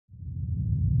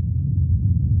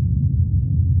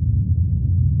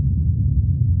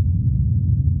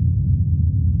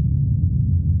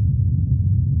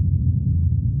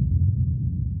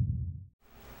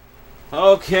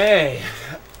Okay.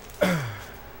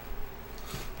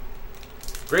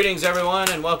 Greetings,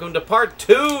 everyone, and welcome to part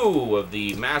 2 of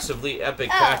the massively epic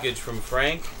package from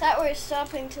Frank. Thought we were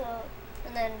stopping till,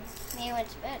 and then me went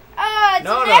to bed. Oh, it's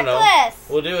no, a necklace!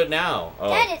 No. We'll do it now. Oh,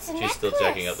 Dad, it's a she's necklace. still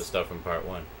checking out the stuff from part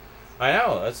 1. I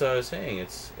know. That's what I was saying.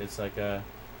 It's like a,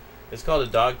 it's called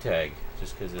a dog tag,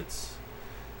 just because it's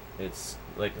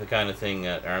like the kind of thing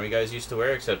that army guys used to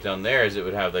wear, except on theirs it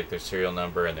would have like their serial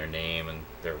number and their name and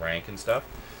their rank and stuff.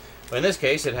 But in this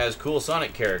case, it has cool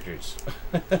Sonic characters.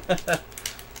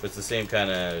 It's the same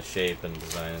kind of shape and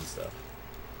design and stuff.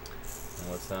 And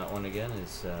what's that one again?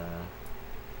 Is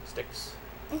sticks.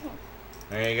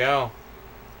 There you go.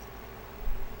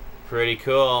 Pretty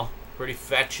cool. Pretty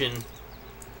fetching.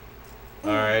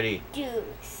 Alrighty.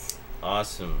 Juice.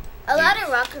 Awesome. A lot of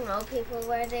rock and roll people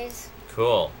wear these.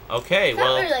 Cool. Okay, I thought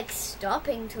well. we were like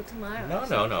stopping till tomorrow.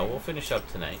 No. We'll finish up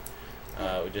tonight.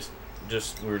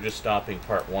 We were just stopping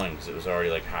part 1 because it was already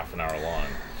like half an hour long.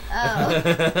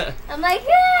 Oh. I'm like,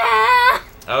 ah!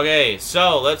 Okay,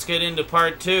 so let's get into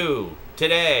part 2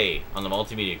 today on the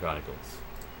Multimedia Chronicles.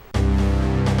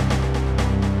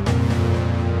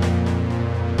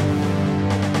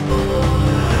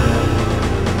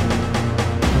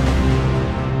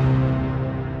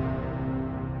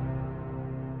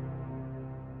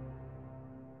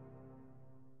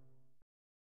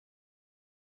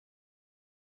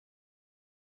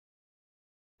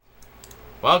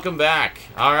 Welcome back.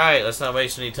 Alright, let's not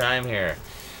waste any time here.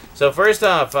 So first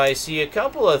off, I see a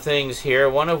couple of things here,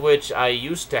 one of which I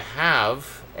used to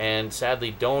have, and sadly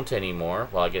don't anymore.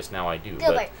 Well, I guess now I do.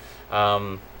 Gilbert.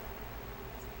 But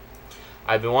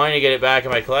I've been wanting to get it back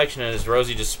in my collection, and as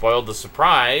Rosie just spoiled the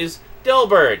surprise,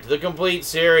 Dilbert, the complete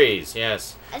series.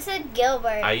 Yes. I said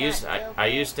Gilbert. I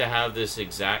used to have this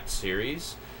exact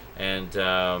series, and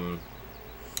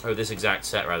or this exact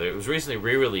set, rather. It was recently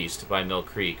re-released by Mill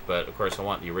Creek, but of course I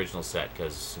want the original set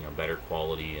because, you know, better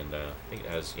quality, and I think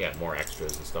it has, yeah, more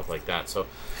extras and stuff like that. So,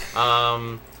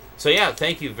 so yeah,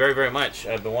 thank you very, very much.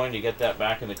 I've been wanting to get that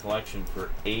back in the collection for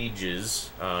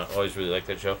ages. Always really liked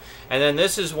that show. And then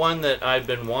this is one that I've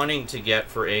been wanting to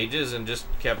get for ages and just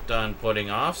kept on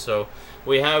putting off. So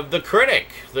we have The Critic,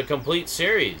 the complete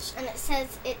series. And it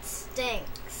says it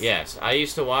stinks. Yes, I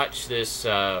used to watch this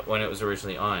when it was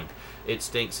originally on. It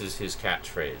stinks is his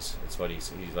catchphrase. It's what he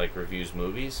like reviews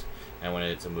movies, and when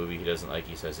it's a movie he doesn't like,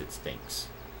 he says it stinks.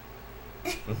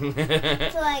 So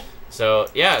like. So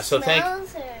yeah. So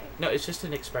No, it's just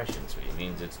an expression. So it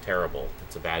means it's terrible.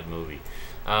 It's a bad movie.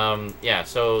 Yeah.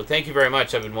 So thank you very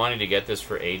much. I've been wanting to get this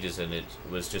for ages, and it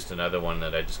was just another one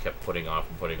that I just kept putting off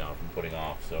and putting off and putting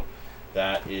off. So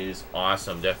that is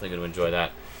awesome. Definitely going to enjoy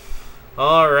that.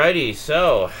 Alrighty.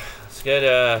 So let's get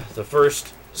the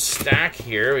first stack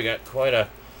here. We got quite a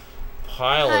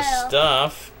pile of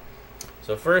stuff.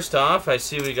 So first off, I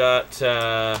see we got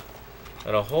a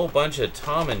whole bunch of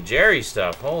Tom and Jerry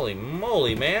stuff. Holy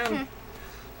moly, man.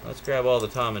 Let's grab all the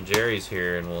Tom and Jerry's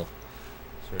here, and we'll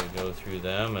sort of go through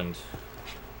them. And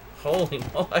holy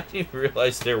moly, I didn't even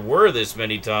realize there were this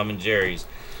many Tom and Jerry's.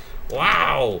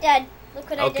 Wow. Dad, look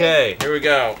what I did. Okay, here we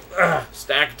go.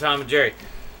 Stack of Tom and Jerry.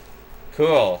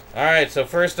 Cool. Alright, so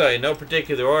first, in no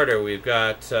particular order, we've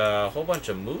got a whole bunch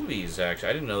of movies, actually.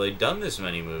 I didn't know they'd done this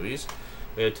many movies.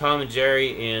 We have Tom and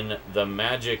Jerry in The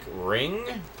Magic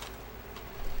Ring.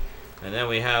 And then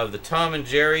we have The Tom and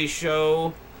Jerry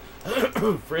Show,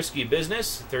 Frisky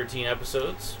Business, 13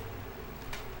 episodes.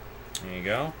 There you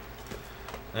go.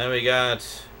 Then we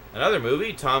got another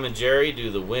movie, Tom and Jerry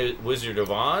Do the Wizard of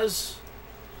Oz.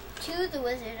 To the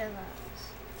Wizard of Oz.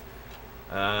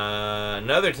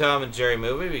 Another Tom and Jerry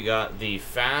movie, we got The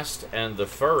Fast and the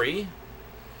Furry.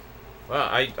 Well,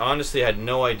 I honestly had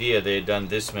no idea they had done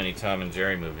this many Tom and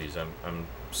Jerry movies. I'm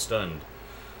stunned.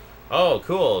 Oh,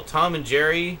 cool. Tom and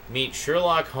Jerry meet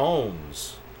Sherlock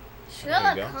Holmes.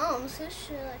 Sherlock Holmes? Who's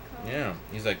Sherlock Holmes? Yeah,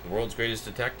 he's like the world's greatest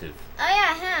detective. Oh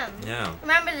yeah, him. Yeah.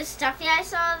 Remember the stuffy I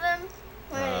saw of him?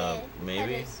 Maybe. Had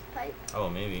his pipe? Oh,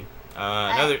 maybe.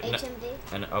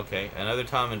 HMD. Okay, another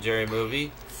Tom and Jerry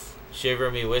movie.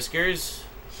 Shiver Me Whiskers.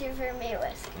 Shiver Me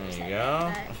Whiskers. There you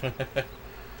go.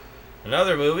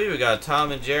 Another movie, we got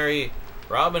Tom and Jerry,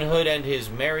 Robin Hood and His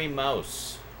Merry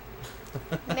Mouse.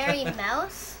 Merry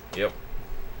Mouse? Yep.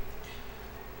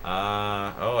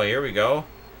 Oh, here we go.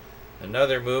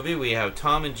 Another movie, we have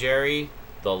Tom and Jerry,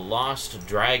 The Lost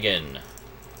Dragon.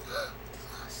 The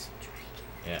Lost Dragon.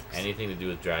 Yeah, anything to do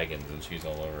with dragons, and she's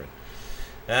all over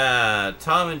it.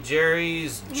 Tom and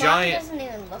Jerry's Giant... Mom doesn't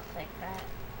even look like that.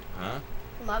 Huh?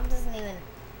 Mom doesn't even...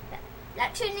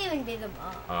 That shouldn't even be the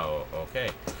mom. Oh, okay.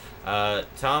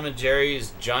 Tom and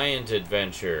Jerry's Giant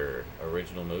Adventure.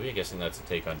 Original movie. I'm guessing that's a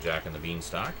take on Jack and the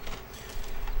Beanstalk.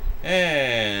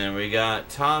 And we got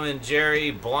Tom and Jerry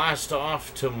Blast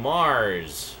Off to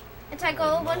Mars. It's like a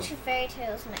whole bunch of fairy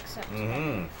tales mixed up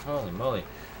together. Holy moly.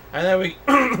 And then we,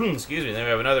 excuse me, then we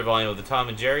have another volume of the Tom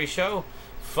and Jerry Show.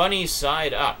 Funny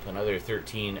Side Up, another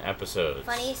 13 episodes.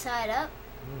 Funny Side Up?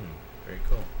 Very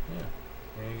cool. Yeah,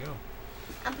 there you go.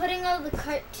 I'm putting all the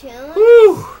cartoons.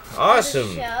 Woo!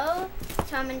 Awesome. The show.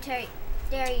 Tom and Jerry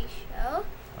Show.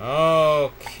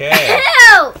 Okay.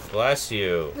 Ew! Bless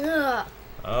you. Ugh.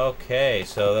 Okay,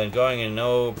 so then going in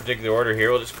no particular order here,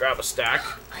 we'll just grab a stack.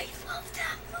 I love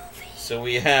that movie. So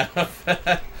we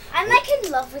have... I'm like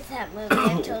in love with that movie.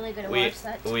 I'm totally going to watch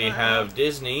that tomorrow. We have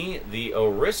Disney, the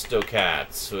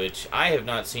Aristocats, which I have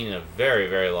not seen in a very,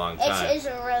 very long time. It is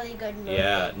a really good movie.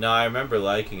 Yeah, no, I remember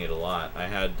liking it a lot. I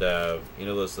had, you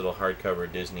know those little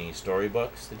hardcover Disney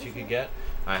storybooks that you could get?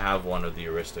 I have one of the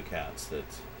Aristocats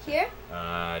that's... Here?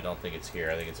 I don't think it's here.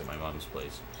 I think it's at my mom's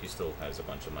place. She still has a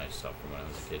bunch of my stuff from when I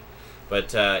was a kid.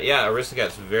 But, yeah,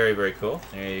 Aristocats, very, very cool.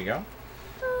 There you go.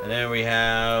 And then we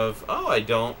have... Oh, I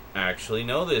don't actually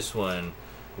know this one.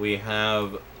 We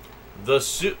have the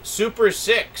Super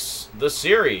 6, the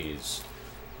series.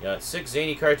 Got 6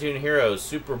 zany cartoon heroes.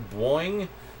 Super Boing,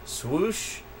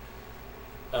 Swoosh,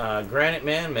 Granite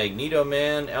Man, Magneto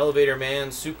Man, Elevator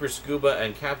Man, Super Scuba,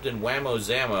 and Captain Whammo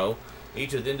Zammo.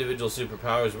 Each with individual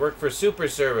superpowers work for Super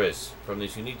Service. From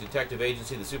this unique detective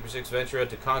agency, the Super 6 venture out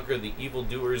to conquer the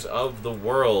evildoers of the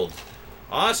world.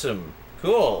 Awesome.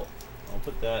 Cool. I'll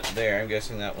put that there. I'm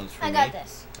guessing that one's for me. I got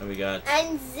this. And we got...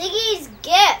 And Ziggy's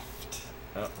gift.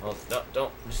 Oh, hold, no,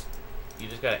 don't. You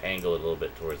just got to angle it a little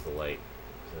bit towards the light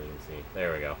so you can see.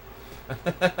 There we go.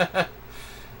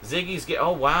 Ziggy's gift.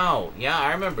 Oh, wow. Yeah,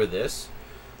 I remember this.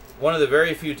 One of the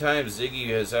very few times Ziggy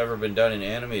has ever been done in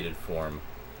animated form.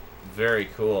 Very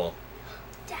cool.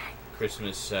 Dad.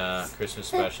 Christmas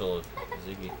special of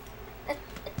Ziggy.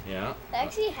 Yeah. I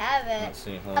actually have it. Let's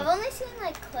see. I've only seen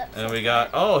like clips. And we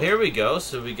got, oh, here we go.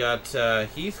 So we got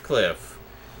Heathcliff,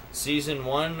 Season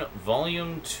 1,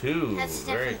 Volume 2. That's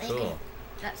very definitely cool.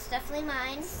 That's definitely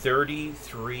mine.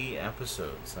 33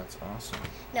 episodes. That's awesome.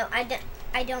 No, I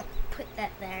don't put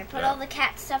that there. I put all the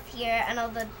cat stuff here and all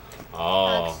the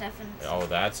Oh. dog stuff. Oh,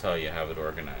 that's how you have it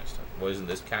organized. Well, isn't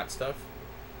this cat stuff?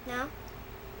 No.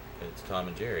 It's Tom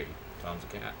and Jerry. Tom's a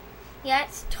cat. Yeah,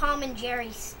 it's Tom and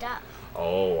Jerry stuff.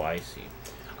 Oh, I see.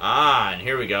 Ah, and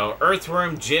here we go.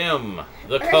 Earthworm Jim,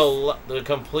 the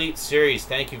complete series.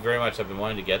 Thank you very much. I've been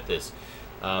wanting to get this.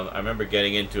 I remember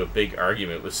getting into a big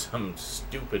argument with some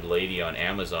stupid lady on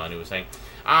Amazon who was saying,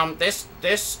 this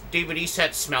DVD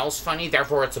set smells funny,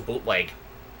 therefore it's a bootleg.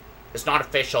 It's not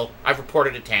official. I've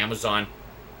reported it to Amazon.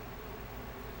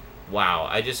 Wow,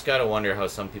 I just gotta wonder how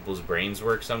some people's brains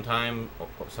work sometimes,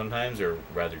 or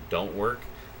rather don't work.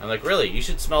 I'm like, really, you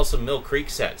should smell some Mill Creek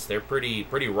sets. They're pretty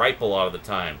ripe a lot of the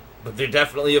time, but they're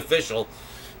definitely official.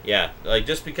 Yeah, like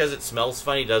just because it smells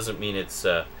funny doesn't mean it's,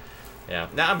 yeah.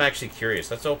 Now I'm actually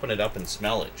curious. Let's open it up and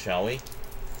smell it, shall we?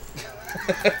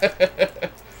 I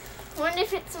wonder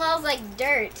if it smells like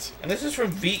dirt. And this is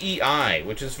from BEI,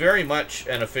 which is very much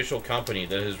an official company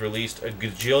that has released a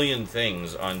gajillion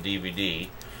things on DVD.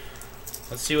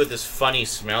 Let's see what this funny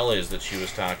smell is that she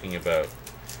was talking about.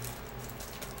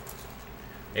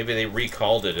 Maybe they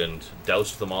recalled it and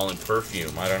doused them all in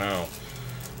perfume. I don't know.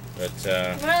 But,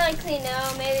 more likely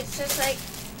no. Maybe it's just like...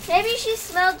 Maybe she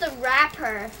smelled the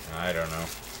wrapper. I don't know.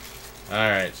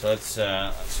 Alright, so let's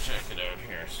check it out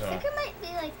here. So I think it might be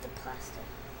like the plastic.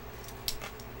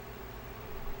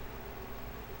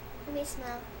 Let me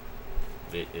smell.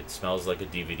 it smells like a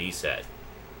DVD set.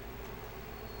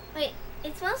 Wait,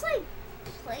 it smells like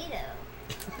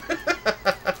Play-Doh.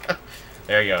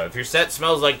 There you go. If your set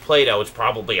smells like Play-Doh, it's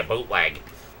probably a bootleg.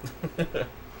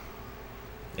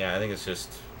 Yeah, I think it's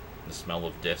just the smell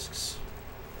of discs.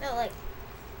 No, like...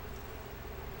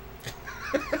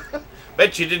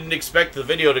 Bet you didn't expect the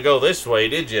video to go this way,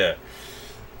 did you?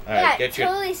 Yeah, it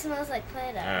totally smells like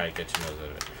Play-Doh. Alright, get your nose out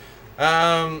of it.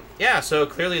 Yeah, so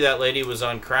clearly that lady was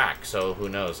on crack, so who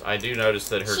knows. I do notice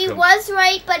that her... She was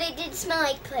right, but it did smell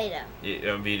like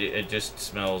Play-Doh. I mean, it just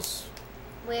smells...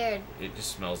 Weird. It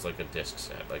just smells like a disc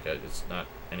set. Like, it's not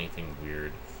anything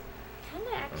weird. Kinda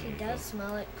actually does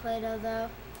smell like Play-Doh, though.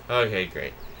 Okay,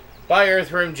 great. Buy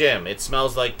Earthworm Jim. It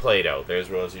smells like Play-Doh. There's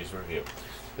Rosie's review.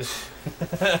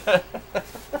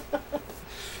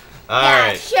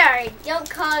 Alright. Sure. Don't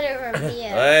call it a review.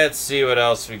 Let's see what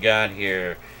else we got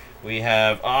here. We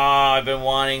have... Oh, I've been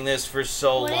wanting this for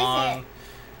so long. Is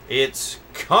it? It's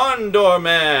Condor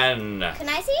Man. Can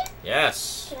I see it?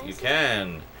 Yes, you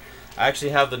can. I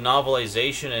actually have the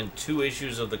novelization and 2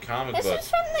 issues of the comic book. This is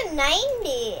from the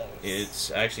 90s.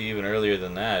 It's actually even earlier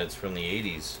than that. It's from the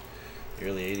 80s. The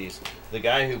early 80s. The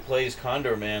guy who plays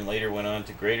Condor Man later went on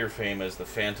to greater fame as the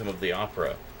Phantom of the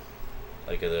Opera.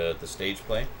 Like the stage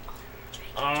play.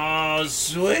 Oh,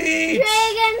 sweet!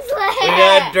 Dragon Slayer! We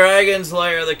got Dragon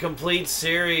Slayer, the complete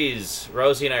series.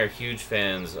 Rosie and I are huge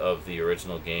fans of the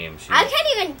original game. I can't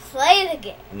even play the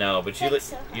game. No, but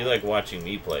you like watching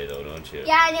me play, though, don't you?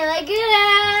 Yeah, and you're like,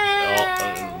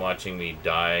 yeah. Watching me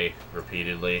die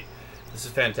repeatedly. This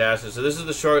is fantastic. So this is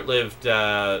the short-lived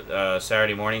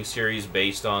Saturday morning series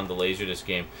based on the Laserdisc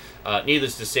game.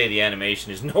 Needless to say, the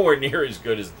animation is nowhere near as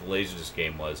good as the Laserdisc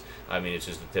game was. I mean, it's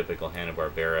just a typical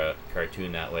Hanna-Barbera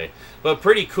cartoon that way. But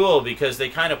pretty cool because they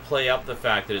kind of play up the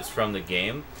fact that it's from the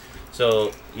game.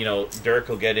 So, you know, Dirk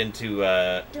will get into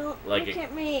like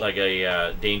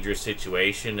a dangerous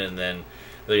situation, and then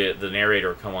the narrator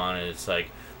will come on and it's like,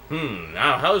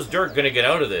 now how's Dirk going to get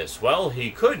out of this? Well, he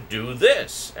could do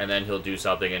this, and then he'll do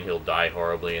something and he'll die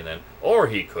horribly, and then, or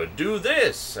he could do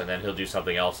this, and then he'll do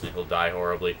something else and he'll die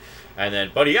horribly, and then,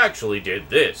 but he actually did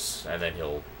this, and then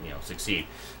he'll, you know, succeed.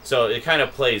 So it kind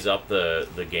of plays up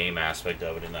the game aspect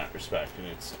of it in that respect, and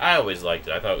I always liked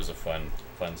it. I thought it was a fun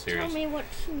series. Tell me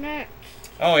what's next.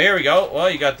 Oh, here we go. Well,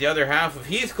 you got the other half of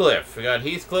Heathcliff. We got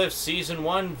Heathcliff Season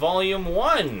 1, Volume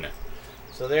 1.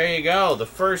 So there you go, the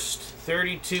first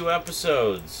 32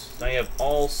 episodes. Now you have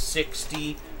all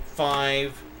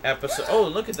 65 episodes. Oh,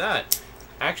 look at that.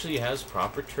 Actually, it has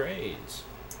proper trays.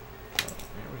 Oh,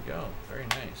 there we go. Very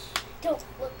nice. Don't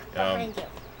look behind you.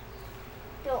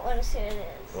 Don't want to see what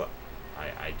it is. Well,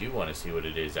 I do want to see what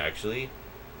it is, actually.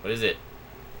 What is it?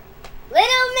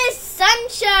 Little Miss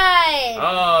Sunshine!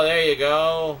 Oh, there you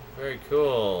go. Very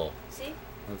cool. See?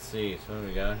 Let's see. So what do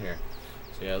we got here?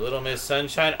 So yeah, Little Miss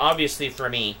Sunshine, obviously for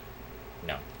me.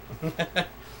 No.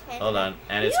 Hold on,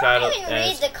 and it's got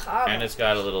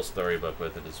a little storybook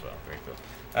with it as well. Very cool.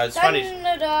 It's funny.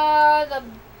 The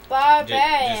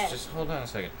Barbarian. Just hold on a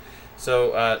second.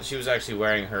 So she was actually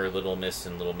wearing her Little Miss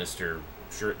and Little Mister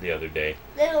shirt the other day.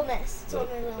 Little Miss. It's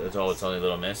only Little Miss. It's only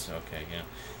Little Miss. Okay, yeah.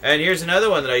 And here's another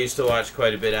one that I used to watch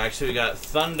quite a bit. Actually, we got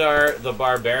Thundar the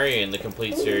Barbarian, the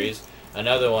complete series.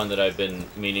 Another one that I've been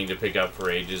meaning to pick up for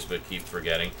ages, but keep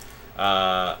forgetting.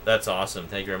 That's awesome.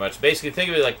 Thank you very much. Basically, think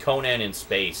of it like Conan in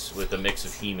space with a mix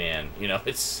of He-Man. You know,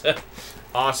 it's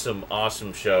awesome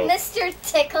show. Mr.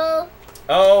 Tickle.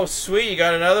 Oh, sweet. You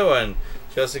got another one.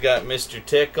 She also got Mr.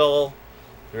 Tickle.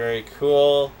 Very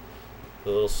cool. The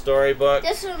little storybook.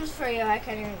 This one's for you. I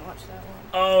can't even watch that one.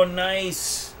 Oh,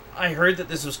 nice. I heard that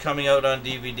this was coming out on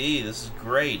DVD. This is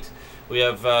great. We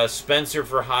have Spencer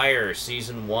for Hire,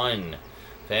 Season 1.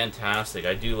 Fantastic.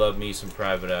 I do love me some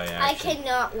Private Eye action. I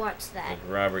cannot watch that. With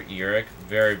Robert Urich.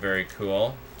 Very, very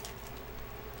cool.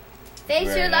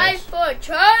 Face Your Life for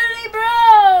Charlie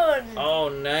Brown! Oh,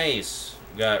 nice.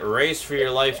 We got Race for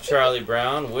Your Life, Charlie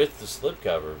Brown with the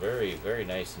slipcover. Very, very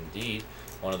nice indeed.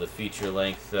 One of the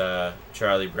feature-length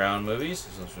Charlie Brown movies.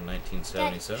 This one's from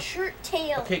 1977. That shirt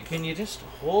tail. Okay, can you just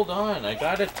hold on? I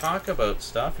gotta talk about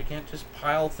stuff. You can't just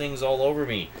pile things all over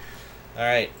me.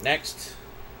 Alright, next.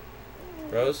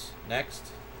 Rose,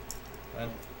 next.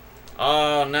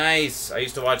 Oh, nice. I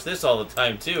used to watch this all the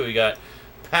time, too. We got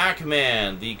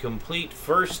Pac-Man, the complete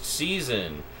first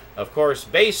season. Of course,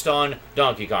 based on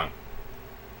Donkey Kong.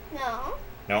 No.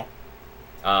 No?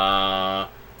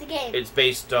 The game. It's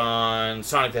based on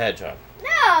Sonic the Hedgehog.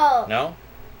 No. No?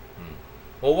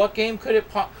 Well, what game could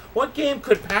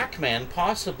Pac-Man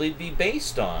possibly be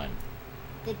based on?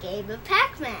 The game of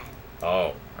Pac-Man.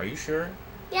 Oh, are you sure?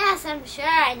 Yes, I'm sure.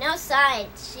 I know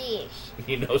science. Sheesh.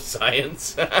 You know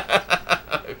science?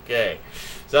 Okay.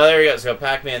 So there we go. So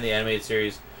Pac-Man, the animated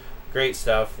series. Great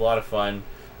stuff. A lot of fun.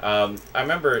 I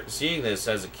remember seeing this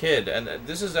as a kid, and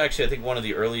this is actually, I think, one of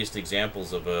the earliest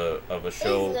examples of a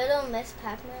show. Is Little Miss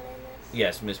Pac-Man in this?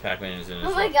 Yes, Miss Pac-Man is in it.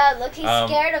 Oh my God! Look, he's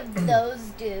scared of those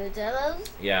dudes. Are those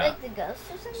like the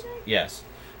ghosts or something? Yes.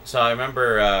 So I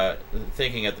remember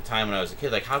thinking at the time when I was a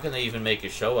kid, like, how can they even make a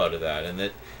show out of that?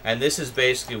 And this is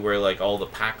basically where like all the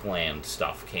Pac-Land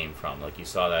stuff came from. Like you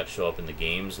saw that show up in the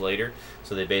games later.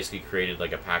 So they basically created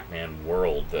like a Pac-Man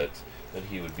world that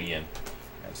he would be in.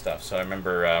 Stuff. So I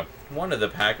remember one of the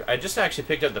I just actually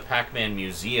picked up the Pac-Man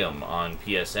Museum on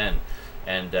PSN,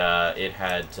 and it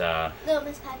had Little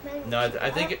Miss Pac-Man. No, I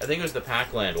think it was the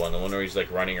Pac-Land one, the one where he's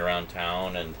like running around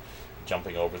town and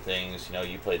jumping over things. You know,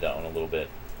 you played that one a little bit.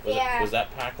 Was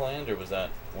that Pac-Land or was that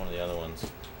one of the other ones?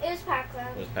 It was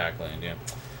Pac-Land. It was Pac-Land, yeah.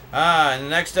 And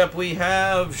next up we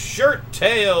have Shirt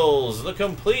Tales, the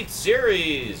complete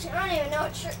series. I don't even know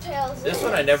what Shirt Tales is. This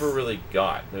one I never really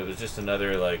got. It was just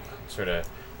another like sort of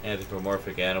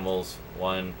anthropomorphic animals,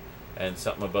 one, and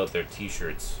something about their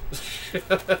T-shirts.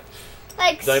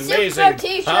 Like The super amazing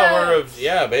T-shirts. power of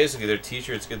basically their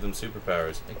T-shirts give them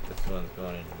superpowers. I think this one's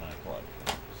going into my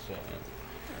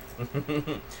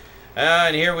collection.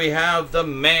 And here we have the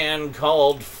man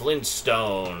called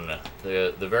Flintstone,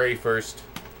 the very first.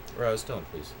 Stone,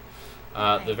 please.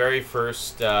 The very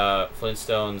first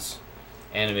Flintstones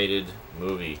animated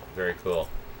movie. Very cool.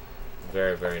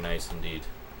 Very, very nice indeed.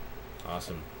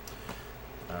 Awesome.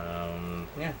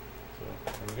 Yeah. So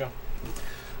there we go.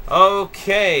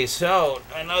 Okay, so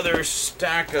another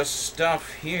stack of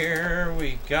stuff here.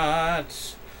 We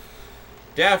got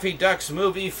Daffy Duck's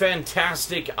movie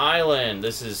Fantastic Island.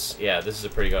 This is a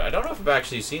pretty good. I don't know if I've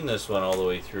actually seen this one all the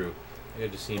way through.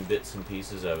 I've just seen bits and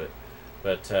pieces of it.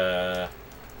 But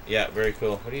yeah, very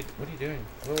cool. What are you doing?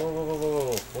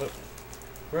 Whoa. What?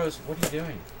 Rose, what are you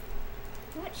doing?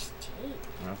 Much tape.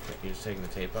 Okay, you're just taking the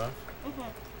tape off? Mm-hmm.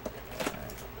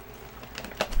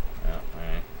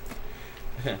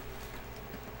 Alright.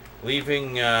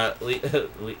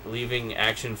 Leaving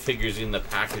action figures in the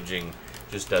packaging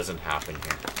just doesn't happen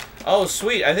here. Oh,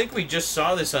 sweet. I think we just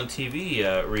saw this on TV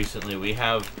recently. We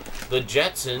have the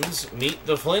Jetsons meet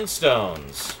the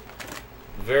Flintstones.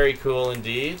 Very cool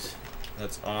indeed.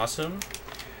 That's awesome.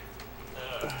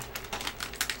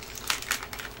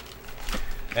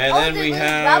 And then we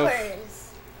have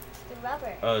rubbers. The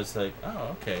rubber. Oh, it's like,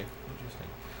 oh, okay. Interesting.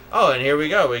 Oh, and here we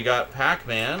go. We got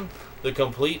Pac-Man, the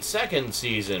complete second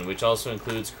season, which also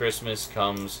includes Christmas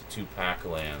Comes to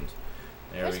Pac-Land.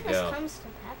 There we go. Christmas Comes to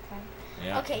Pac-Man.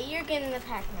 Yeah. Okay, you're getting the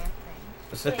Pac-Man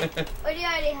thing. Wait, or do you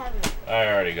already have it? I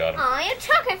already got him. Aw, you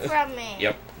took it from me.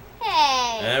 Yep.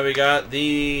 Hey. And we got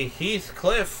the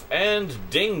Heathcliff and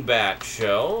Dingbat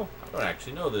show. I don't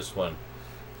actually know this one.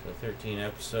 So 13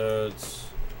 episodes.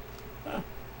 Huh.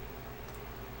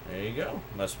 There you go.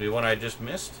 Must be one I just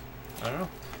missed. I don't know.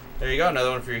 There you go. Another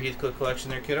one for your Heathcliff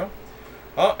collection there, kiddo.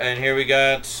 Oh, and here we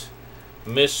got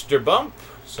Mr. Bump.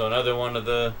 So another one of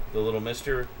the little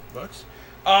Mr. books.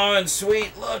 Oh, and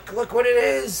sweet. Look what it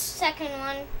is. Second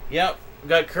one. Yep. We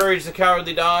got Courage the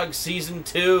Cowardly Dog, Season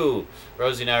 2.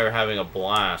 Rosie and I are having a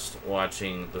blast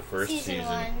watching the first season.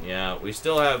 One. Yeah, we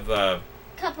still have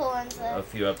Couple ones left. a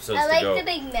few episodes I to like go. the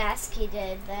big mask he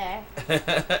did there.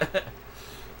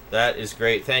 That is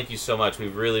great. Thank you so much.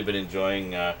 We've really been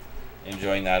enjoying that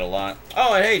a lot.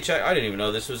 Oh, and hey, check! I didn't even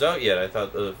know this was out yet. I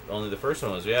thought only the first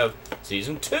one was. We have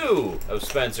Season 2 of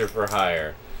Spencer for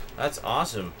Hire. That's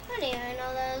awesome. I didn't even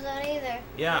know that was out either.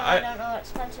 Yeah, I don't know what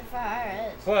Spencer for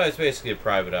Hire is. Well, it's basically a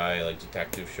private eye, like,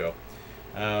 detective show.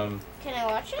 Can I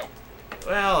watch it?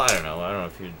 Well, I don't know. I don't know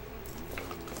if you'd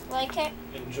Like it?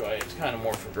 enjoy it. It's kind of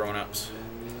more for grown-ups.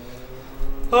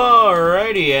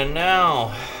 Alrighty, and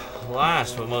now,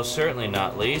 last but most certainly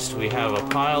not least, we have a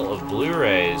pile of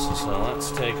Blu-rays. So let's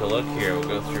take a look here. We'll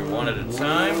go through one at a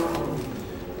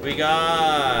time. We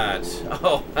got...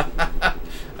 Oh,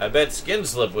 I bet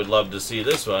Skinslip would love to see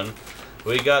this one.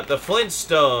 We got the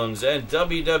Flintstones and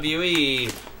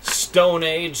WWE Stone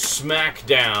Age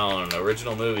Smackdown.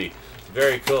 Original movie.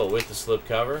 Very cool. With the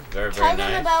slipcover. Very, very Tell nice.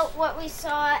 them about what we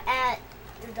saw at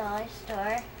the dollar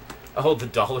store. Oh, the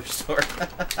dollar store.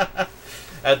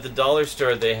 At the dollar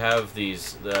store, they have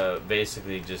these,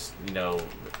 basically just,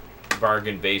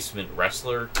 bargain basement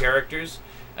wrestler characters.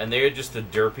 And they're just the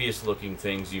derpiest looking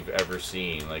things you've ever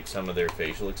seen. Like, some of their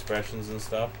facial expressions and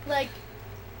stuff. Like...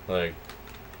 I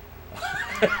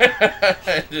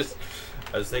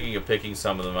was thinking of picking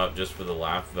some of them up just for the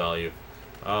laugh value.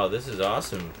 Oh, this is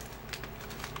awesome.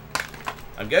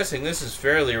 I'm guessing this is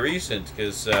fairly recent,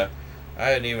 because I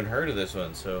hadn't even heard of this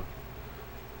one, so...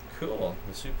 Cool.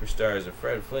 The superstars of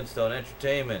Fred Flintstone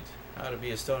Entertainment. How to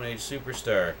be a Stone Age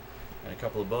superstar. And a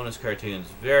couple of bonus cartoons.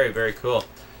 Very, very cool.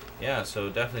 Yeah, so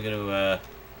definitely going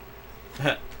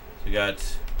to... we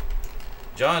got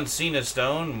John Cena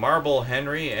Stone, Marble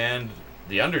Henry, and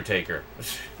The Undertaker.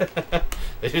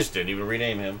 They just didn't even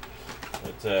rename him.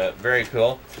 But very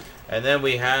cool. And then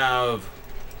we have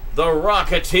The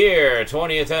Rocketeer,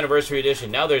 20th Anniversary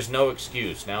Edition. Now there's no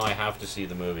excuse. Now I have to see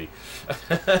the movie.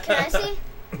 Can I see?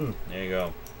 There you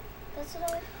go. That's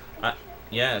what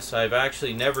Yes, I've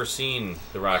actually never seen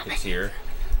The Rocketeer.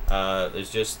 There's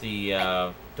just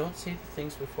the... don't say the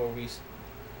things before we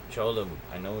show them.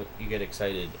 I know you get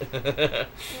excited.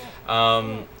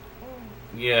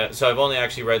 Yeah, so I've only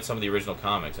actually read some of the original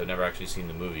comics. I've never actually seen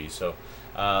the movie. So,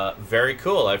 very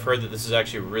cool. I've heard that this is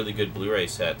actually a really good Blu-ray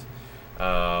set.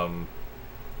 Yeah.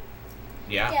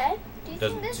 Dad, do you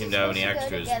Doesn't think this seem is to have any supposed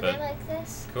extras, to go together but like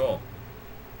this? cool.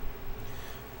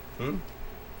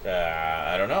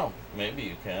 I don't know. Maybe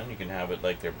you can. You can have it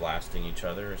like they're blasting each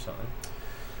other or something.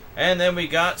 And then we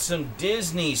got some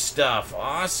Disney stuff.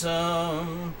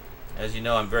 Awesome. As you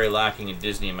know, I'm very lacking in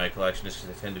Disney in my collection just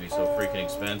because they tend to be so freaking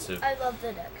expensive. I love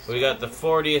the next We got the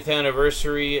 40th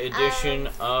anniversary edition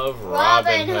of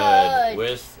Robin Hood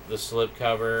with the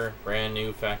slipcover, brand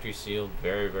new, factory sealed,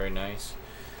 very, very nice.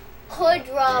 Hood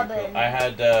Robin. Cool. I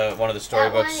had one of the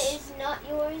storybooks. That one is not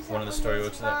yours. One of the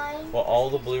storybooks. Well, all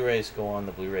the Blu-rays go on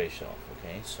the Blu-ray shelf.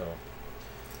 Okay, so.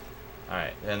 All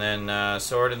right, and then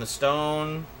Sword in the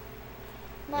Stone.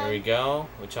 There we go,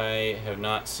 which I have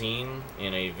not seen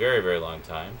in a very, very long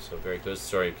time. So very good.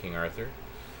 Story of King Arthur,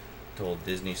 told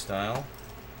Disney style.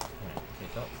 Right,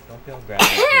 okay, don't be all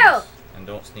grabby, and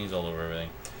don't sneeze all over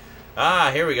everything.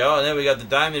 Ah, here we go. And then we got the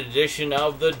Diamond Edition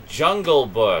of the Jungle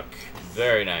Book.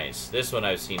 Very nice. This one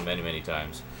I've seen many, many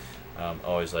times.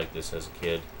 Always liked this as a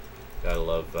kid. Gotta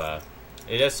love.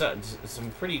 It has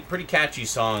some pretty catchy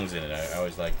songs in it. I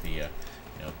always like the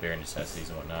bare necessities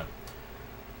and whatnot.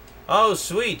 Oh,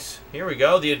 sweet. Here we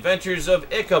go. The Adventures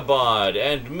of Ichabod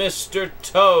and Mr.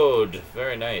 Toad.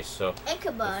 Very nice. So,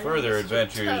 Ichabod, the further Mr.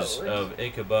 adventures Toad. of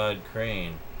Ichabod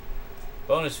Crane.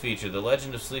 Bonus feature, The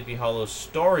Legend of Sleepy Hollow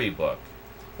storybook.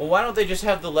 Well, why don't they just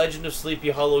have The Legend of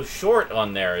Sleepy Hollow short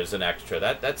on there as an extra?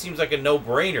 That seems like a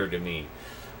no-brainer to me.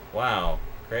 Wow.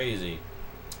 Crazy.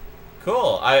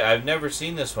 Cool. I've never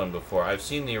seen this one before. I've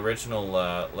seen the original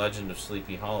Legend of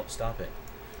Sleepy Hollow. Stop it.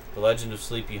 The Legend of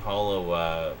Sleepy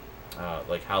Hollow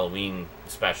like Halloween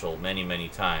special many, many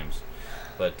times,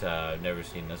 but I've never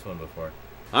seen this one before.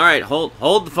 All right,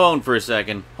 hold the phone for a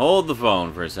second. Hold the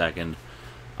phone for a second.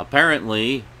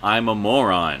 Apparently, I'm a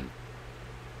moron.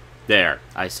 There,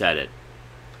 I said it.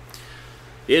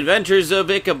 The Adventures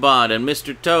of Ichabod and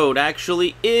Mr. Toad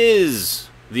actually is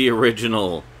the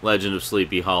original Legend of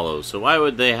Sleepy Hollow, so why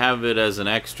would they have it as an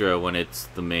extra when it's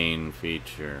the main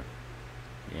feature?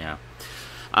 Yeah.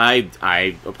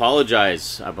 I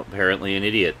apologize. I'm apparently an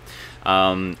idiot.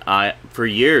 For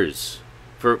years,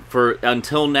 for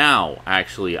until now,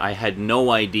 actually, I had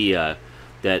no idea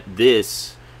that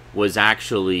this was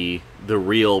actually the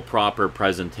real proper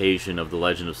presentation of The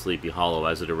Legend of Sleepy Hollow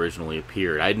as it originally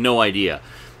appeared. I had no idea,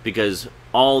 because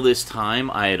all this time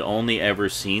I had only ever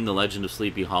seen The Legend of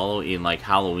Sleepy Hollow in like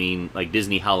Halloween, like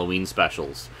Disney Halloween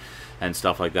specials and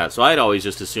stuff like that. So I'd always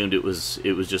just assumed it was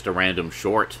just a random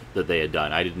short that they had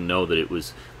done. I didn't know that it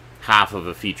was half of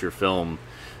a feature film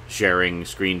sharing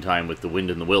screen time with The Wind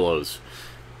in the Willows.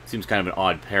 Seems kind of an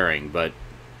odd pairing, but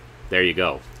there you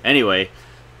go. Anyway,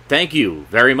 thank you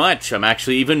very much. I'm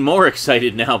actually even more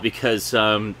excited now because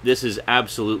this is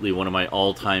absolutely one of my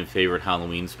all-time favorite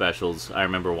Halloween specials. I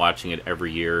remember watching it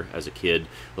every year as a kid,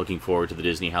 looking forward to the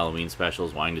Disney Halloween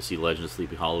specials, wanting to see Legend of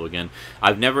Sleepy Hollow again.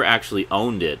 I've never actually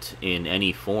owned it in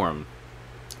any form,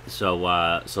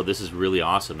 so this is really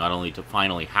awesome, not only to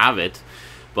finally have it,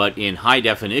 but in high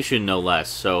definition, no less.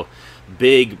 So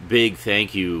big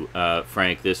thank you,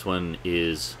 Frank. This one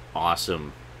is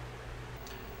awesome.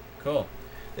 Cool.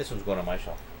 This one's going on my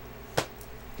shelf.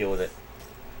 Deal with it.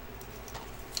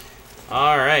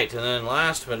 Alright, and then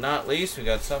last but not least, we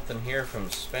got something here from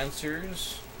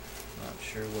Spencer's. Not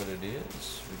sure what it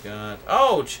is. We got...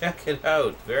 Oh, check it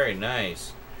out. Very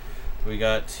nice. We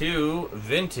got 2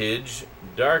 vintage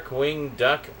Darkwing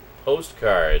Duck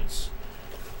postcards.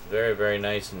 Very, very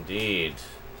nice indeed.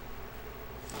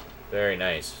 Very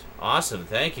nice. Awesome,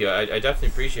 thank you. I definitely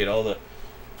appreciate all the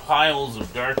piles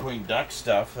of Darkwing Duck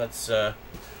stuff.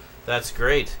 That's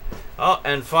great. Oh,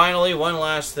 and finally, one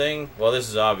last thing. Well, this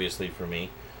is obviously for me.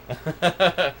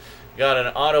 Got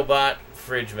an Autobot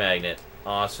fridge magnet.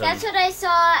 Awesome. That's what I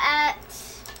saw at...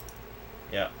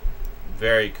 Yeah.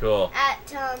 Very cool.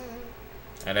 At,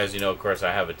 And as you know, of course,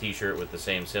 I have a t-shirt with the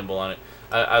same symbol on it.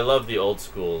 I love the old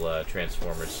school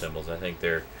Transformers symbols. I think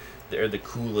they're the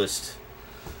coolest.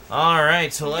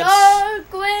 Alright, so let's...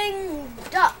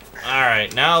 Darkwing Duck.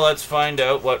 Alright, now let's find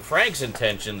out what Frank's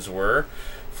intentions were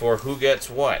for who gets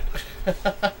what.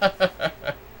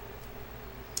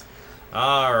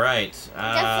 Alright.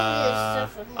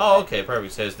 Oh, okay,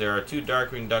 perfect. It says there are 2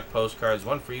 Darkwing Duck postcards,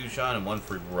 one for you, Sean, and one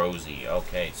for Rosie.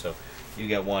 Okay, so you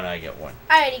get one, I get one.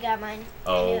 I already got mine.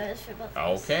 Oh, I knew it was for both of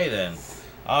us. okay then.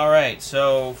 Alright,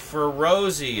 so for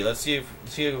Rosie, let's see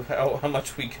how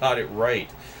much we got it right.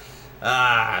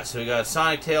 So we got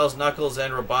Sonic, Tails, Knuckles,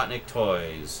 and Robotnik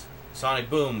toys.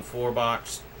 Sonic Boom,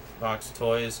 4-box of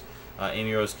toys.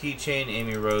 Amy Rose keychain,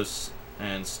 Amy Rose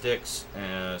and sticks,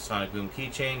 Sonic Boom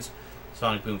keychains,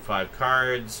 Sonic Boom 5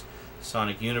 cards,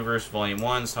 Sonic Universe Volume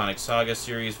 1, Sonic Saga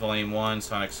Series Volume 1,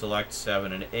 Sonic Select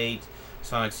 7 and 8,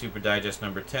 Sonic Super Digest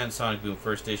number 10, Sonic Boom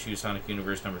First Issue, Sonic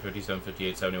Universe number 57,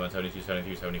 58, 71, 72,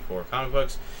 73, 74 comic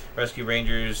books, Rescue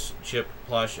Rangers, Chip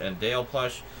plush and Dale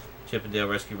plush, Chip and Dale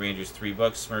Rescue Rangers, $3.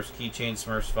 Smurfs Keychain,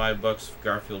 Smurfs, $5.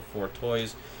 Garfield 4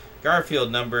 toys.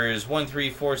 Garfield numbers 1, 3,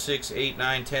 4, 6, 8,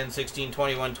 9, 10, 16,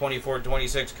 21, 24,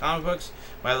 26 comic books.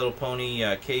 My Little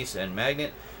Pony case and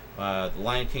magnet. The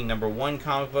Lion King number 1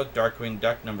 comic book. Darkwing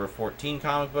Duck number 14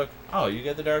 comic book. Oh, you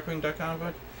get the Darkwing Duck comic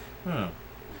book? Yeah,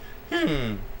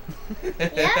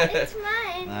 it's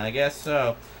mine. I guess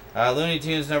so. Looney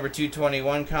Tunes number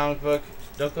 221 comic book.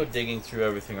 Don't go digging through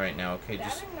everything right now, okay?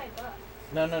 Just in my book.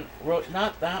 No, Rose,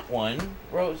 not that one.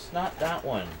 Rose, not that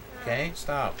one. Okay,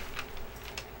 stop.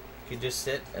 You just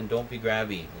sit and don't be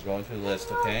grabby. We're going through the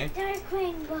list, okay?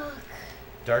 Darkwing book.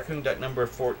 Darkwing Duck number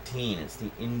 14. It's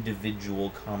the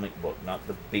individual comic book, not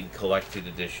the big collected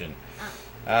edition.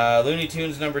 Looney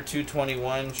Tunes number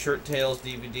 221, Shirt Tales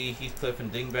DVD, Heathcliff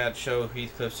and Dingbat Show,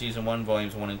 Heathcliff Season 1,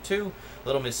 Volumes 1 and 2,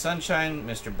 Little Miss Sunshine,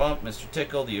 Mr. Bump, Mr.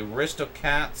 Tickle, The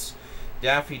Aristocats,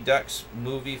 Daffy Duck's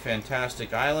movie,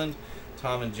 Fantastic Island,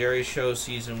 Tom and Jerry Show,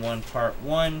 Season 1, Part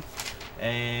 1,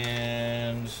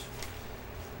 and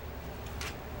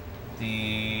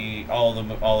all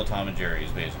the Tom and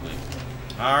Jerry's, basically.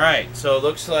 Alright, so it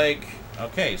looks like,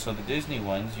 okay, so the Disney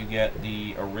ones, you get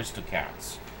the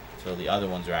Aristocats. So the other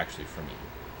ones are actually for me.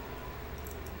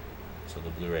 So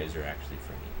the Blu-rays are actually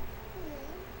for me.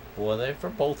 Well, they're for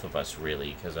both of us,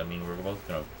 really, because, I mean, we're both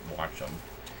going to watch them.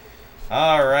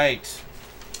 Alright.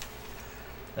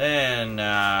 Then,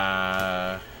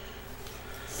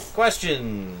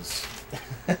 questions.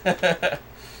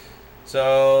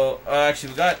 So,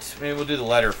 actually, maybe we'll do the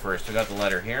letter first. We got the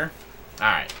letter here.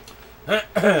 Alright. Where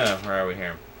are we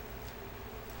here?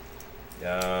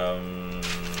 I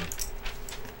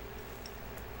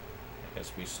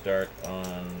guess we start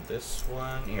on this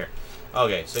one here.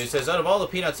 Okay, so he says, out of all the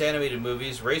Peanuts animated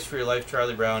movies, Race for Your Life,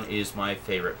 Charlie Brown is my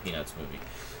favorite Peanuts movie.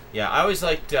 Yeah, I always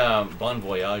liked Bon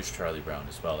Voyage, Charlie Brown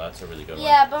as well. That's a really good one.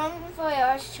 Yeah, Bon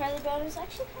Voyage, Charlie Brown is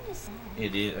actually kind of sad.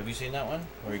 It is. Have you seen that one?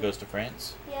 Where he goes to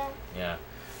France? Yeah. Yeah.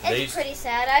 It's pretty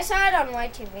sad. I saw it on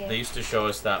YTV. They used to show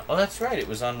us that. Oh, that's right. It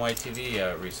was on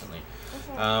YTV recently.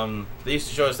 Mm-hmm. They used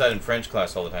to show us that in French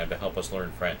class all the time to help us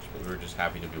learn French. But we were just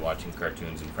happy to be watching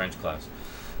cartoons in French class.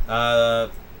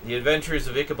 The Adventures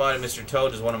of Ichabod and Mr.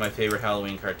 Toad is one of my favorite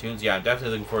Halloween cartoons. Yeah, I'm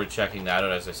definitely looking forward to checking that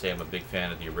out. As I say, I'm a big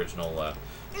fan of the original Legend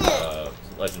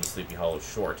of Sleepy Hollow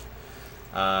short.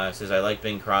 It says, I like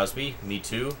Bing Crosby. Me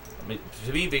too.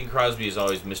 To me, Bing Crosby is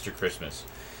always Mr. Christmas.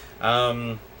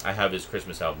 I have his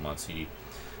Christmas album on CD.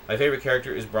 My favorite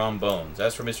character is Brom Bones.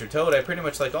 As for Mr. Toad, I pretty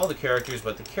much like all the characters,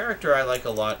 but the character I like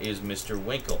a lot is Mr.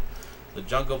 Winkle. The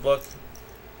Jungle Book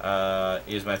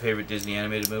is my favorite Disney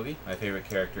animated movie. My favorite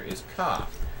character is Kaa.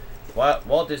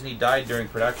 Walt Disney died during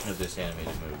production of this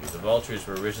animated movie. The Vultures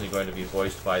were originally going to be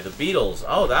voiced by the Beatles.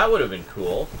 Oh, that would have been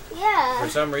cool. Yeah. For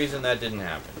some reason, that didn't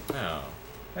happen. Oh.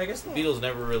 I guess the Beatles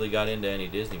never really got into any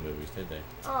Disney movies, did they?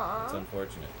 Aww. It's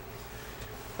unfortunate.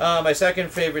 My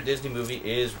second favorite Disney movie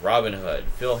is Robin Hood.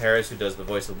 Phil Harris, who does the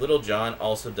voice of Little John,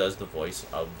 also does the voice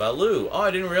of Baloo. Oh,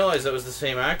 I didn't realize that was the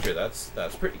same actor. That's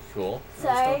pretty cool.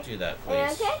 Sorry. Don't do that, please. Are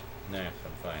you okay? No, I'm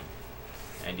fine.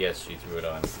 And yes, she threw it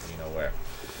on you know where.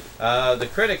 The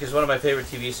Critic is one of my favorite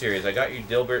TV series. I got you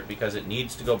Dilbert because it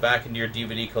needs to go back into your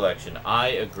DVD collection. I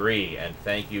agree, and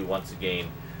thank you once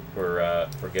again for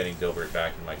getting Dilbert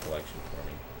back in my collection for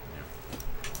me. Yeah.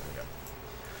 There we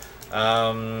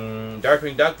go.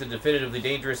 Darkwing Duck, the Definitively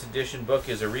Dangerous Edition book,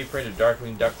 is a reprint of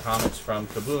Darkwing Duck comics from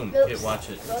Kaboom. Oops, Hit,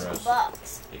 watch it, broke Rose. the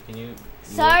box. Hey, can you?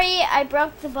 Sorry, I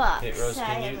broke the box. Hey, Rose, Sorry,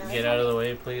 can you I'm get out of the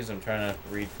way, please? I'm trying to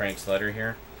read Frank's letter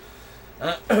here.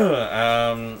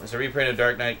 It's a reprint of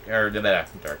Dark Knight, or Dark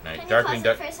Knight. Can you Darkwing pause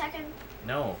Duck. it for a second?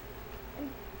 No. I'm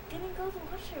gonna go to the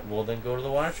washroom. Well, then go to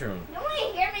the washroom. You don't want to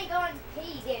hear me going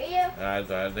pee, do you?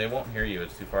 They won't hear you.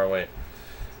 It's too far away.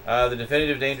 The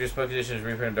Definitive Dangerous Book Edition is a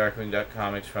reprint of Darkwing Duck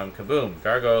comics from Kaboom.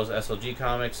 Gargoyles SLG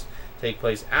comics take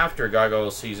place after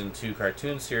Gargoyles Season 2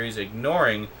 cartoon series,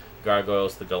 ignoring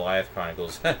Gargoyles the Goliath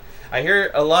Chronicles. I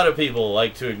hear a lot of people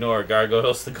like to ignore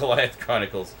Gargoyles the Goliath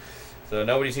Chronicles. So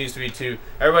nobody seems to be too...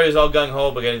 Everybody's all gung-ho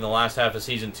about getting the last half of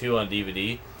Season 2 on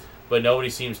DVD, but nobody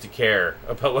seems to care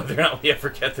about whether or not we ever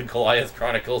get the Goliath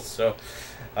Chronicles. So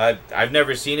I've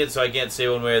never seen it, so I can't say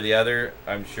one way or the other.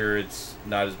 I'm sure it's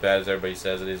not as bad as everybody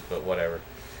says it is, but whatever.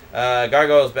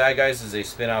 Gargoyles Bad Guys is a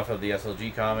spin-off of the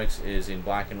SLG comics. It is in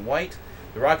black and white.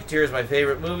 The Rocketeer is my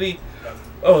favorite movie.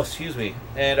 Oh, excuse me.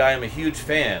 And I am a huge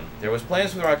fan. There was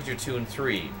plans for The Rocketeer 2 and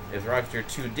 3. If The Rocketeer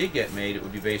 2 did get made, it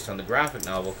would be based on the graphic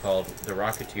novel called The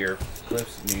Rocketeer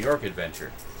Cliff's New York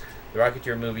Adventure. The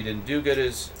Rocketeer movie didn't do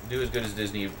as good as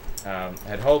Disney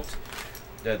had hoped.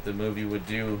 that the movie would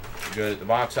do good at the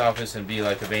box office and be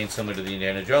like a vein similar to the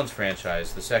Indiana Jones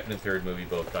franchise. The second and third movie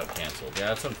both got canceled. Yeah,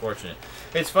 that's unfortunate.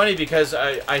 It's funny because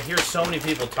I hear so many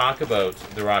people talk about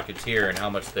The Rocketeer and how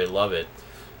much they love it,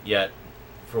 yet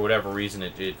for whatever reason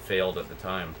it failed at the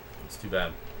time. It's too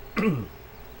bad. In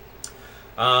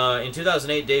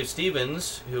 2008, Dave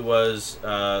Stevens, who was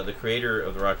the creator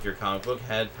of the Rocketeer comic book,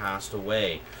 had passed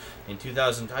away. In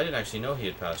 2000, I didn't actually know he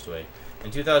had passed away. In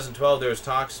 2012, there was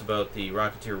talks about the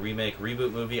Rocketeer remake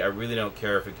reboot movie. I really don't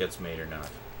care if it gets made or not.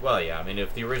 Well, yeah, I mean,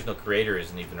 if the original creator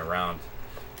isn't even around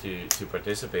to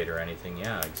participate or anything,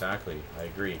 yeah, exactly. I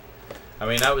agree. I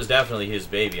mean, that was definitely his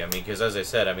baby. I mean, because as I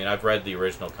said, I mean, I've read the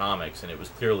original comics, and it was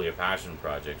clearly a passion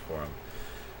project for him.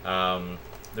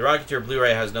 The Rocketeer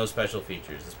Blu-ray has no special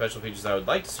features. The special features I would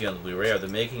like to see on the Blu-ray are the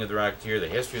making of the Rocketeer, the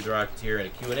history of the Rocketeer, and a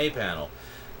Q&A panel.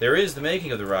 There is the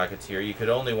making of the Rocketeer. You could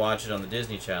only watch it on the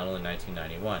Disney Channel in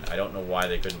 1991. I don't know why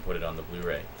they couldn't put it on the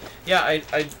Blu-ray. Yeah,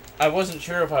 I wasn't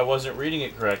sure if I wasn't reading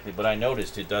it correctly, but I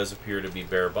noticed it does appear to be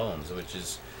bare bones, which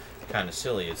is kind of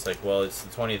silly. It's like, well, it's the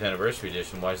 20th anniversary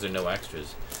edition. Why is there no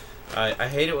extras? I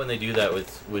hate it when they do that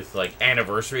with like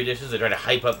anniversary editions. They try to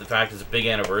hype up the fact it's a big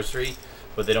anniversary,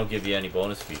 but they don't give you any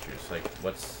bonus features. Like,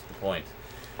 what's the point?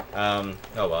 Oh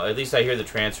well, at least I hear the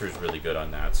transfer is really good on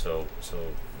that. So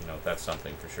you know, that's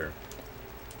something for sure.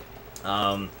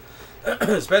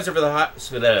 Spencer for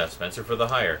the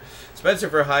Hire. Spencer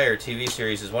for Hire TV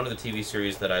series is one of the TV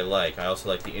series that I like. I also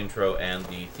like the intro and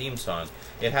the theme song.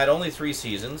 It had only 3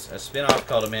 seasons, a spin-off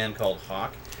called A Man Called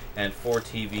Hawk, and 4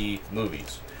 TV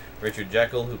movies. Richard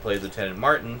Jekyll, who played Lieutenant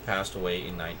Martin, passed away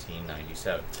in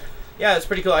 1997. Yeah, it's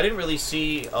pretty cool. I didn't really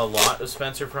see a lot of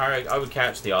Spencer for Hire. I would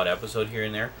catch the odd episode here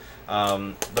and there.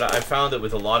 But I found that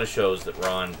with a lot of shows that were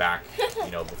on back,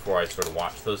 you know, before I sort of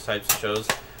watched those types of shows,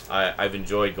 I've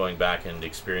enjoyed going back and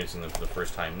experiencing them for the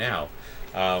first time now.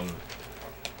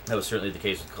 That was certainly the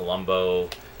case with Columbo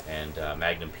and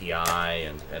Magnum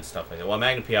P.I. and stuff like that. Well,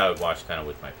 Magnum P.I. I would watch kind of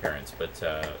with my parents,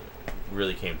 but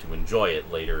really came to enjoy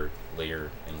it later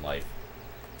in life.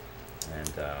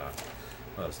 And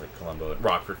well, it's like Columbo.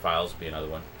 Rockford Files would be another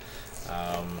one.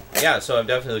 Yeah, so I'm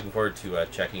definitely looking forward to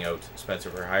checking out Spencer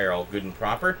for Hire, all good and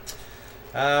proper.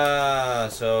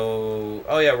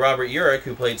 Oh yeah, Robert Urich,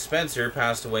 who played Spencer,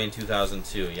 passed away in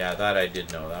 2002. Yeah, that I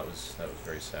did know. That was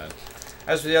very sad.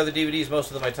 As for the other DVDs, most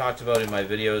of them I talked about in my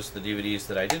videos. The DVDs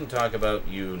that I didn't talk about,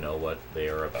 you know what they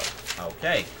are about.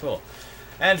 Okay, cool.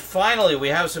 And finally, we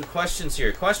have some questions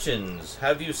here. Questions.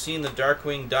 Have you seen the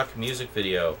Darkwing Duck music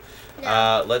video?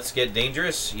 No. Let's Get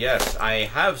Dangerous. Yes, I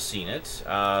have seen it.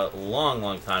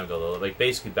 Long time ago, though. Like,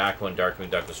 basically back when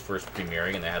Darkwing Duck was first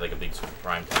premiering, and they had like a big sort of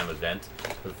primetime event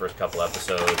for the first couple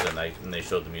episodes, and they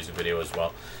showed the music video as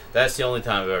well. That's the only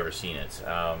time I've ever seen it.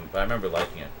 But I remember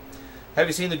liking it. Have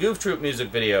you seen the Goof Troop music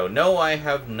video? No, I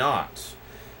have not.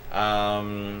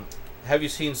 Have you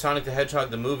seen Sonic the Hedgehog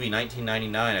the movie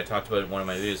 1999? I talked about it in one of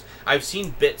my videos. I've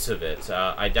seen bits of it.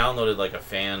 I downloaded like a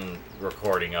fan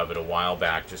recording of it a while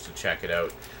back just to check it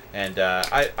out. And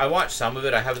I watched some of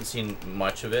it. I haven't seen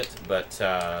much of it, but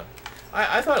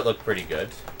I thought it looked pretty good.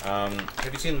 Have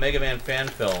you seen the Mega Man fan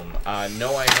film?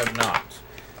 No, I have not.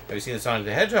 Have you seen the Sonic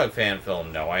the Hedgehog fan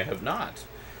film? No, I have not.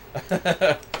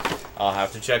 I'll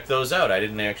have to check those out. I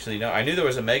didn't actually know. I knew there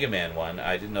was a Mega Man one.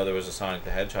 I didn't know there was a Sonic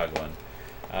the Hedgehog one.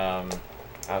 I'll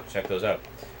have to check those out.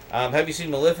 Have you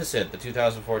seen Maleficent, the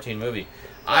 2014 movie?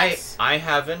 Yes. I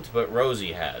haven't, but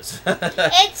Rosie has.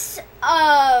 It's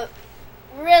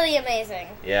really amazing.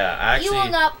 Yeah, actually, you will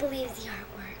not believe the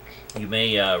artwork. You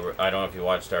may. I don't know if you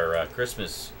watched our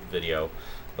Christmas video,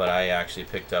 but I actually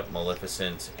picked up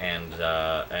Maleficent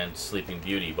and Sleeping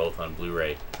Beauty both on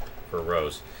Blu-ray for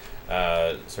Rose,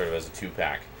 sort of as a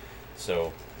 2-pack.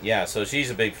 So. Yeah, so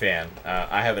she's a big fan.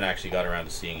 I haven't actually got around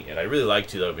to seeing it yet. I really like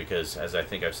to, though, because, as I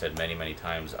think I've said many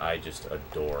times, I just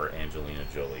adore Angelina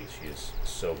Jolie. She is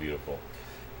so beautiful.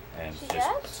 And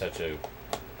just such a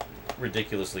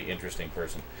ridiculously interesting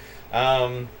person.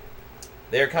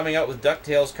 They're coming out with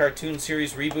DuckTales cartoon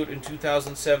series reboot in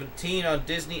 2017 on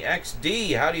Disney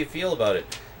XD. How do you feel about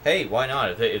it? Hey, why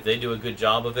not? If they do a good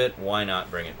job of it, why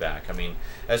not bring it back? I mean,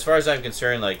 as far as I'm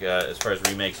concerned, like, as far as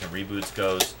remakes and reboots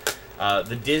goes,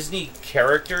 the Disney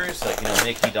characters, like, you know,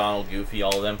 Mickey, Donald, Goofy,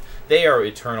 all of them, they are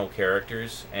eternal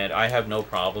characters, and I have no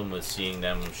problem with seeing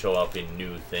them show up in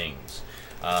new things.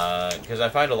 Because I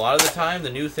find a lot of the time the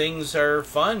new things are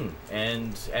fun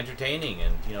and entertaining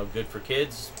and, you know, good for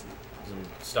kids. Some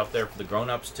stuff there for the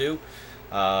grown-ups, too.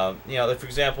 You know, like, for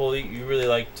example, you really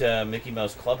liked Mickey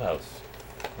Mouse Clubhouse.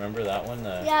 Remember that one?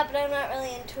 Yeah, but I'm not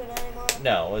really into it anymore.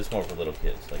 No, it's more for little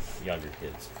kids, like younger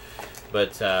kids.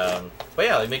 But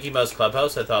yeah, like Mickey Mouse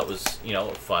Clubhouse, I thought was, you know,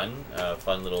 fun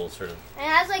little sort of. And it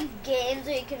has like games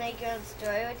where you can make your own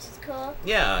story, which is cool.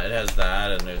 Yeah, it has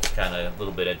that, and it's kind of a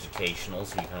little bit educational,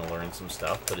 so you kind of learn some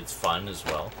stuff, but it's fun as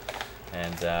well.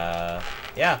 And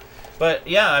yeah, but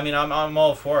yeah, I mean, I'm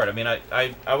all for it. I mean,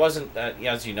 I wasn't,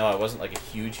 as you know, I wasn't like a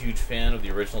huge fan of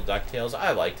the original DuckTales.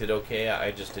 I liked it okay.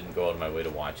 I just didn't go out of my way to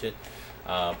watch it,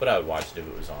 but I would watch it if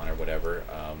it was on or whatever.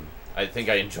 I think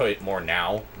I enjoy it more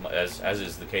now, as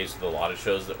is the case with a lot of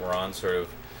shows that were on. Sort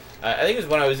of, I think it was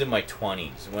when I was in my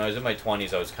 20s. When I was in my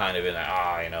 20s, I was kind of in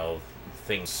that, you know,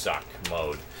 things suck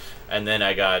mode, and then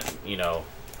I got, you know,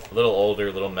 a little older,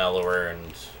 a little mellower,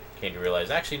 and came to realize,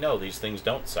 actually, no, these things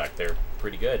don't suck. They're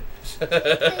pretty good. Please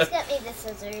get me the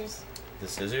scissors. The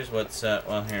scissors? What's,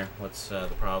 well, here, what's the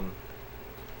problem?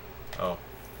 Oh,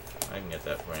 I can get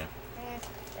that for you.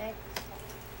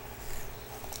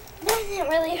 It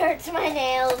really hurts my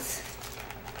nails.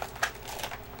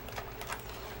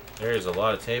 There's a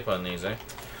lot of tape on these, eh?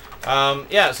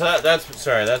 Yeah, so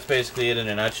that's basically it in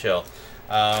a nutshell.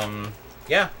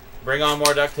 Yeah, bring on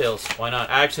more DuckTales. Why not?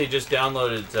 I actually just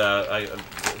downloaded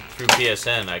through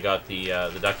PSN. I got the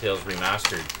DuckTales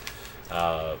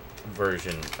remastered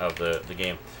version of the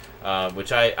game,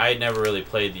 which I had never really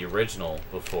played the original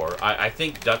before. I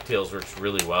think DuckTales works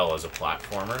really well as a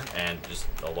platformer, and just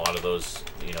a lot of those,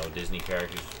 you know, Disney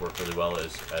characters work really well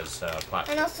as platforming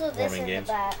and also this in games.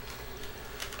 the back.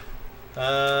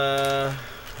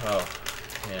 Oh,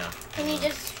 yeah. Can you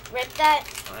just rip that?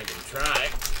 I can try.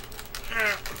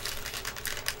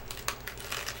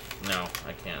 No,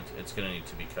 I can't. It's gonna need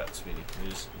to be cut, sweetie.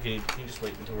 Can you just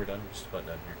wait until we're done? We're just about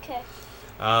done here. Okay.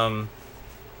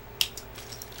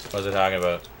 What was I talking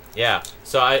about? Yeah,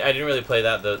 so I didn't really play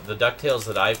that. The DuckTales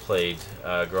that I played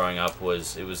growing up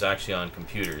was actually on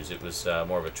computers. It was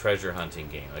more of a treasure hunting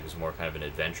game. Like, it was more kind of an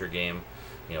adventure game.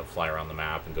 You know, fly around the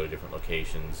map and go to different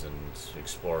locations and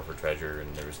explore for treasure,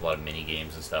 and there was a lot of mini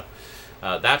games and stuff.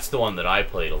 That's the one that I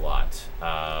played a lot.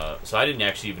 So I didn't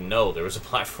actually even know there was a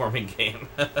platforming game.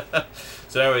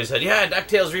 So everybody said, yeah,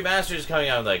 DuckTales Remastered is coming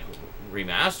out. I'm like,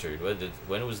 remastered?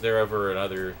 When was there ever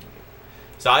another?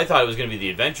 So I thought it was going to be the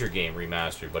adventure game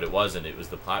remastered, but it wasn't. It was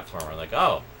the platformer. I'm like,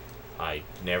 oh, I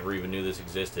never even knew this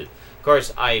existed. Of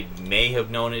course, I may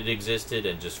have known it existed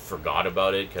and just forgot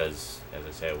about it because, as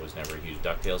I say, I was never a huge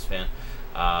DuckTales fan.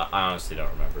 I honestly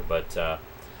don't remember, but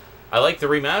I like the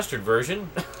remastered version.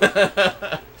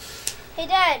 Hey,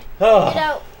 Dad, figured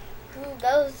out who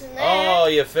goes in there. Oh,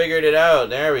 you figured it out.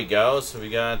 There we go. So we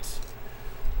got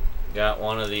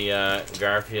one of the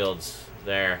Garfields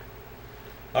there.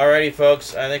 Alrighty,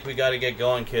 folks. I think we got to get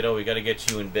going, kiddo. We got to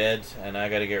get you in bed, and I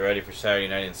got to get ready for Saturday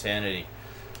Night Insanity.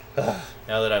 Now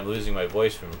that I'm losing my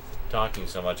voice from talking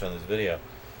so much on this video.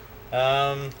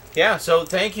 Yeah, so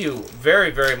thank you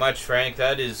very, very much, Frank.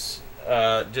 That is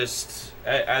just,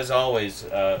 as always,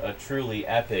 a truly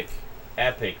epic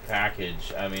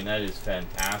package. I mean, that is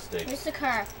fantastic. Here's the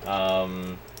car.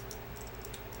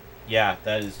 Yeah,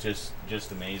 that is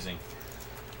just amazing.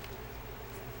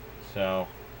 So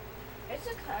There's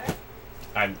a car.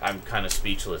 I'm kind of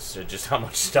speechless at just how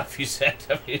much stuff you sent.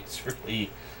 I mean, it's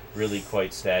really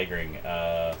quite staggering.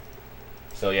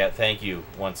 So yeah, thank you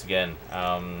once again.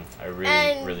 I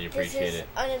really appreciate it.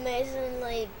 An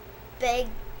amazingly big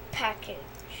package.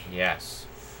 Yes.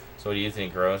 So what do you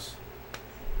think, Rose?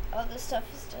 All this stuff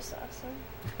is just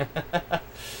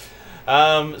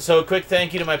awesome. So a quick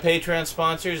thank you to my Patreon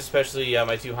sponsors, especially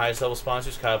my two highest level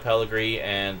sponsors, Kyle Pellegrini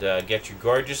and Get Your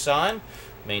Gorgeous On,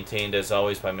 maintained as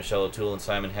always by Michelle O'Toole and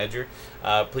Simon Hedger.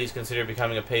 Please consider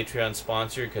becoming a Patreon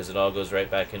sponsor because it all goes right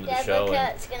back into the show. Yeah,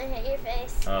 it's going to hit your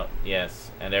face. Oh,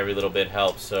 yes, and every little bit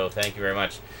helps, so thank you very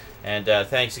much. And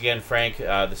thanks again, Frank.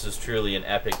 This is truly an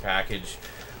epic package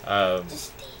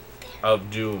of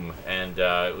doom, and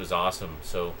it was awesome,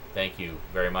 so thank you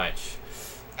very much.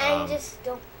 And just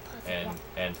don't put it back.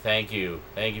 And thank you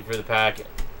for the packet.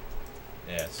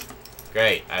 Yes,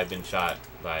 great. I've been shot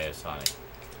by a Sonic.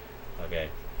 Okay.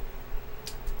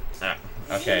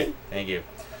 Okay, thank you.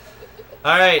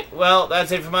 Alright, well,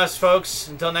 that's it from us, folks.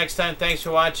 Until next time, thanks for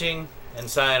watching, and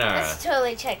sayonara. Let's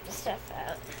totally check the stuff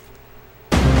out.